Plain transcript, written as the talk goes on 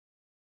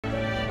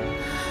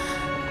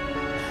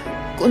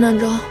顾南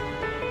州，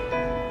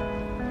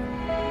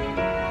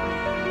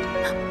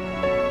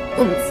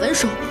我们分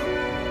手吧。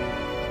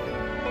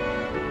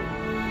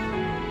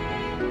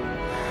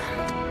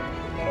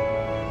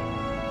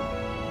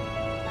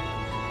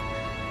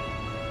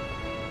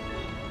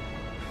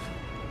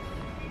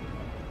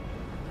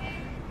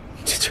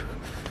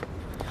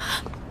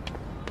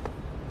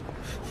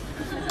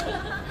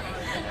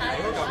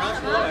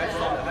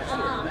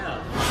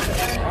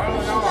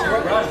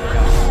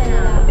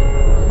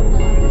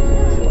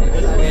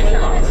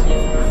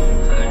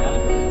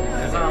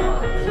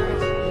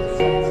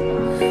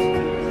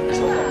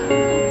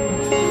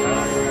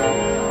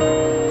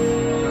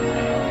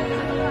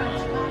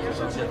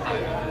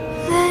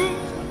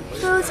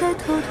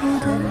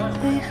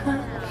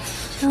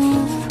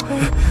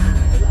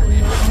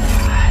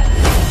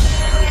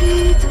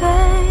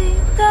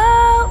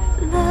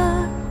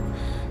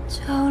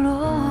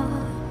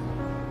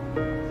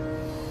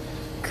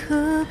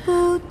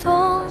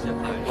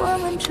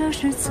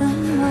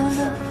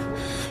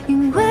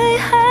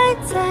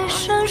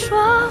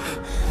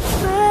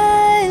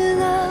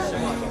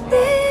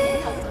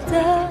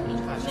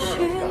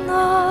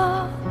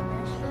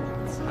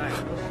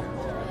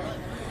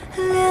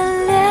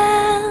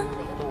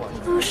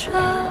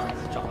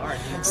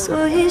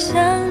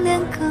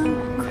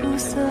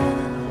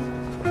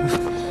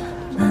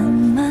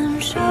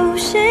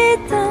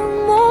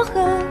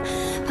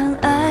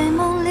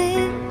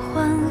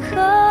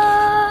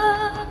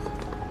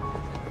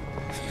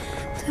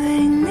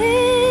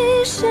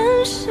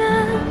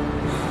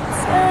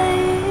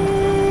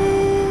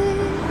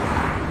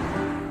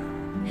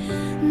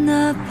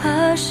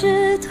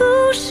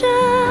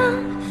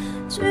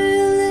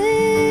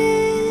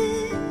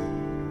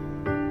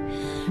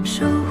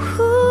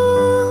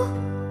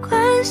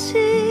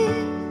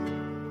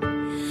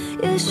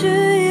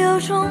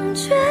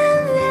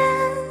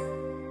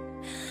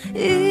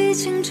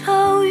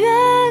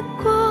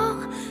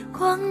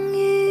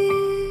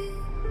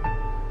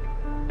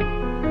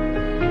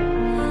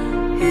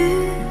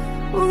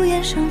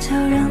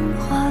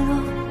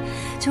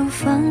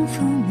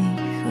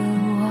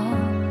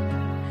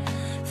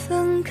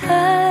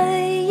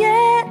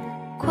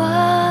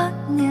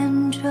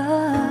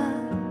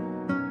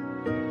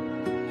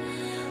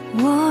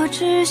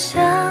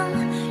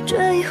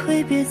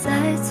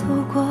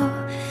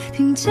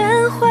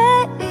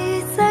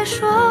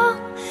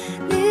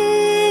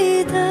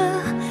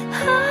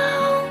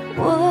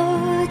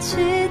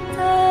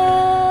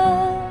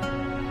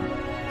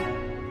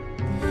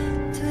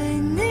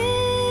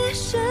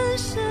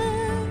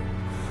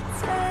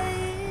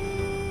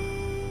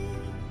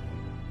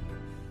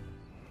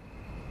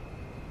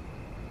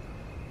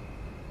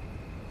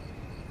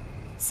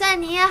算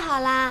你也好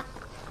啦。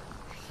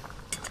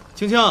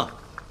青青，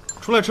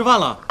出来吃饭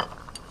了。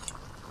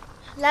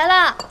来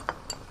了。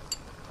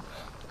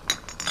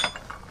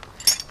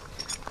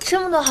这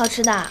么多好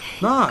吃的。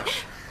那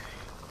是。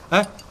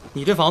哎，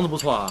你这房子不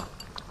错啊，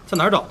在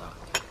哪儿找的？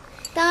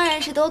当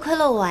然是多亏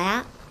了我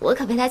呀，我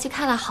可陪他去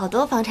看了好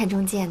多房产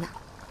中介呢。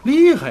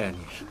厉害呀你！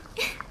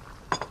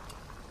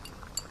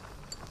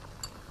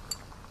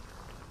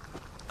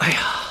哎呀，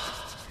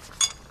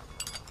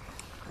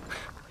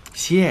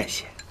谢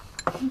谢。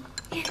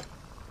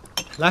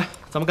来，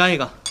咱们干一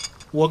个。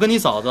我跟你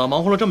嫂子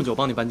忙活了这么久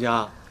帮你搬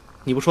家，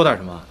你不说点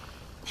什么？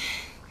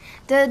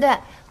对对对，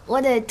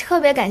我得特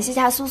别感谢一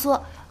下苏苏，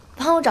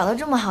帮我找到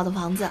这么好的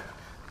房子，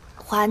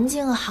环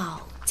境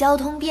好，交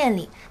通便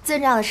利，最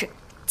重要的是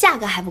价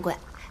格还不贵，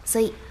所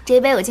以这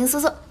一杯我敬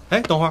苏苏。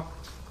哎，等会儿，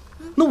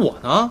那我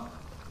呢？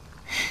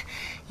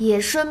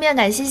也顺便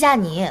感谢一下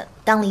你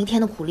当了一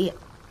天的苦力。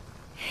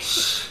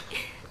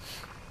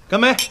干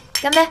杯！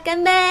干杯！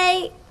干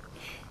杯！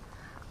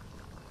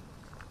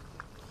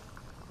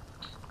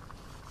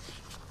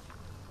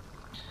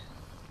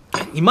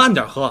你慢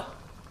点喝，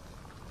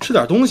吃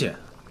点东西，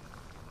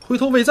回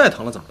头胃再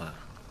疼了怎么办？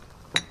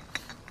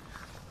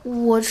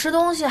我吃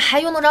东西还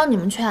用得着你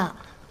们劝？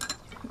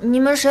你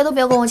们谁都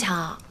别跟我抢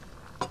啊！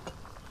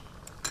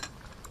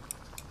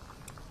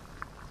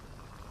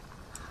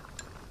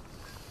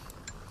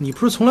你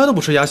不是从来都不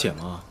吃鸭血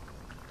吗？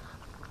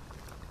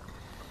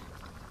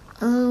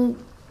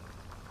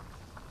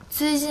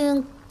最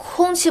近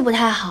空气不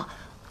太好，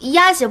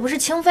鸭血不是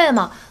清肺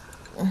吗？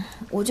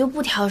我就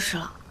不挑食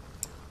了。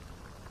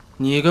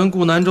你跟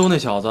顾南州那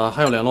小子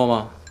还有联络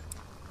吗？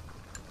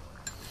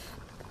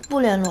不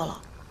联络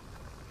了。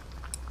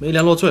没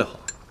联络最好。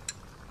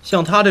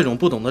像他这种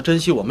不懂得珍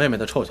惜我妹妹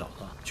的臭小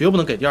子，绝不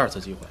能给第二次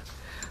机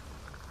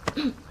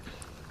会。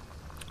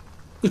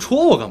你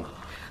戳我干嘛？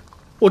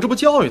我这不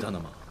教育他呢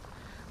吗？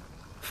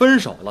分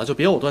手了就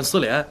别藕断丝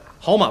连，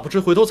好马不吃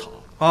回头草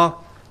啊！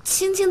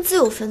青青自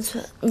有分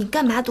寸，你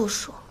干嘛多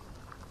说？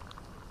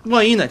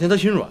万一哪天他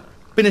心软，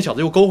被那小子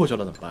又勾回去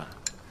了怎么办？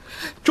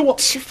这我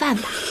吃饭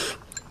吧。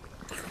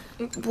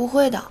不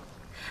会的。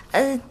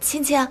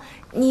青青，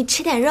你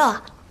吃点肉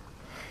啊。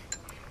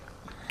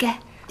给，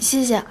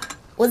谢谢，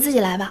我自己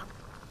来吧。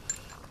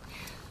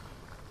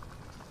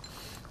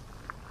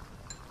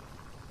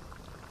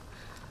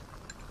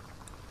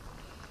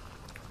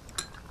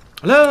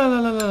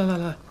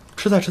来，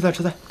吃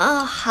菜。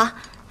哦，好。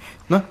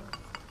那，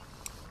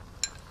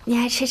你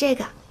爱吃这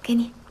个，给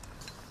你。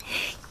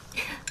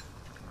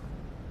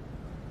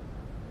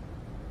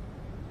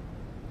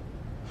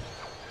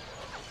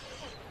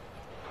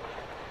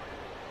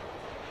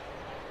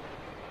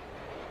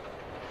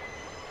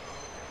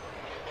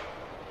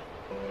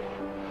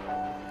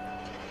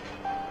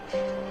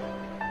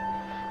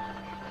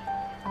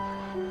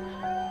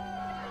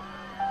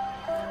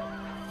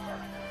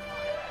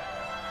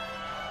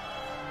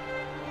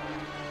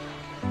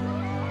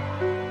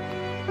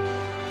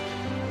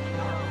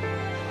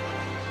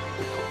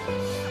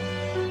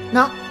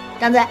喏，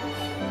张嘴。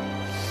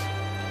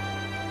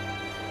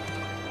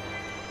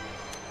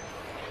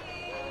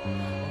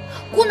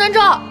不能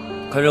照。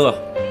看这个。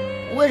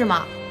为什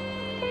么？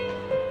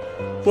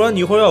不然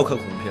你一会儿要看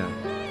恐怖片，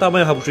大半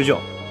夜还不睡觉。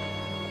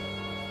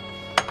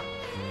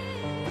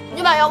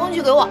你把遥控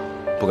器给我。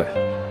不给。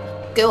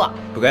给我。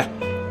不给。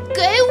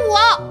给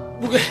我。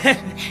不给。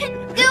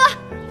给我。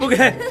不给。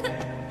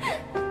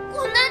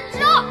不能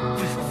照。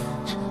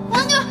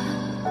还给我。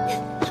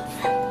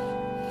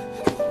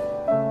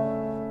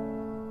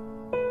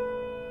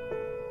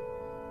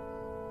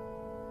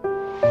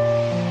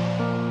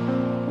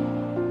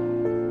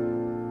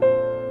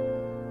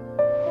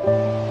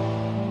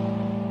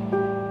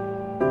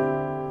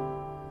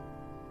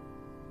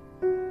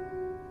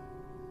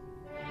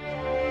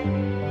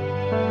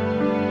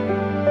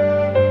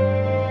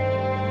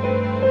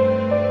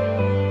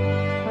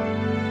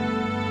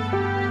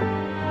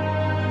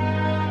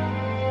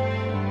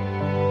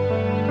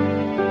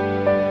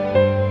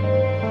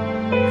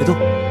别动。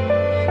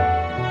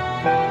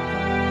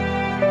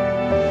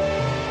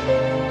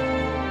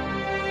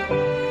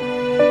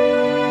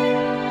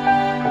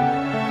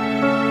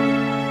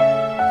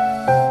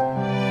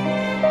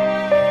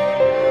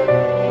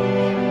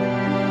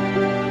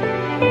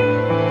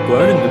果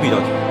然是你的必答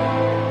题。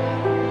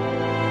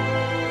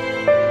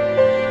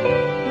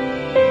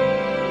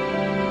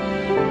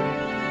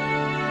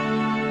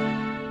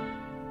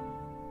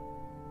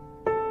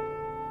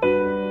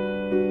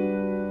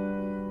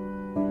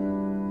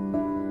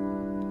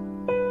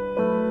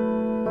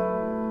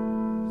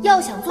要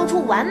想做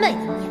出完美的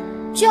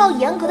面，就要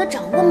严格的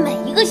掌握每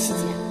一个细节。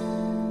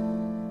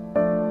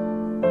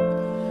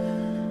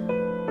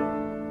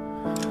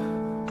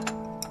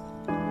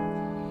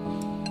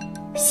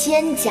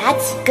先夹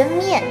几根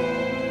面，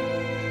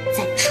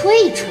再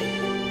吹一吹，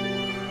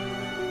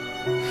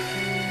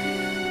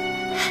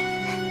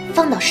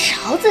放到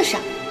勺子上，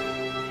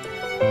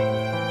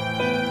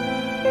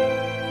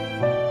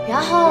然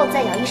后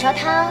再舀一勺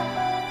汤，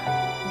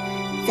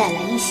再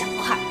来一小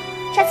块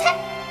榨菜。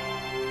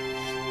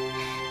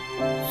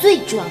最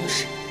重要的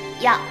是，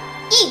要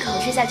一口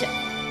吃下去。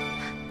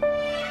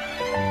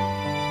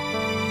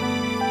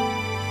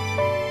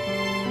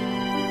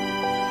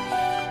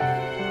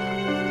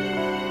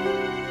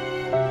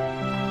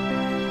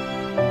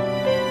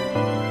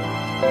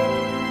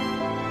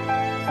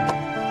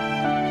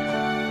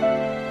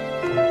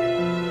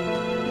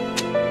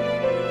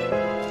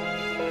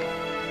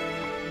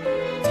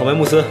草莓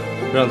慕斯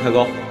热量太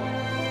高，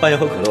半夜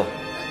喝可乐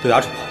对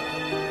牙齿不好。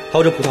还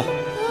有这葡萄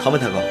糖分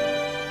太高，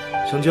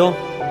香蕉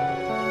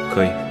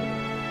可以。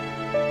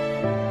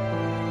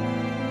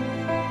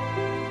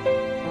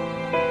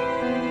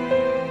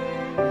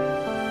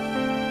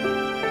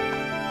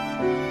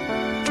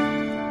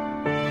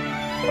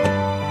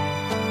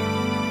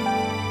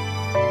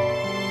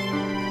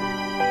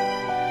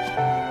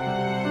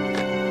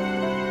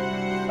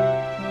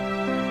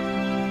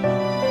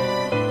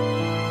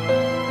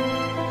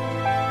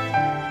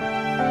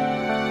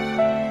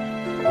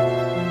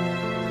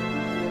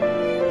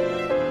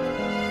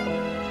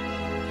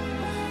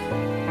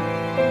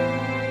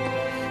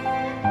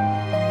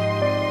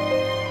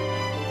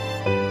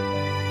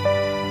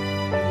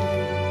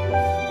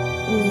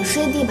你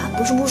睡地板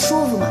不是不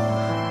舒服吗？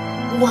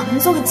我们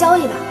做个交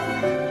易吧，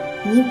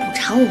你补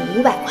偿我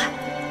500块，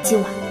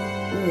今晚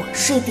我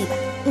睡地板，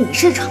你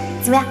睡床，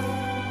怎么样？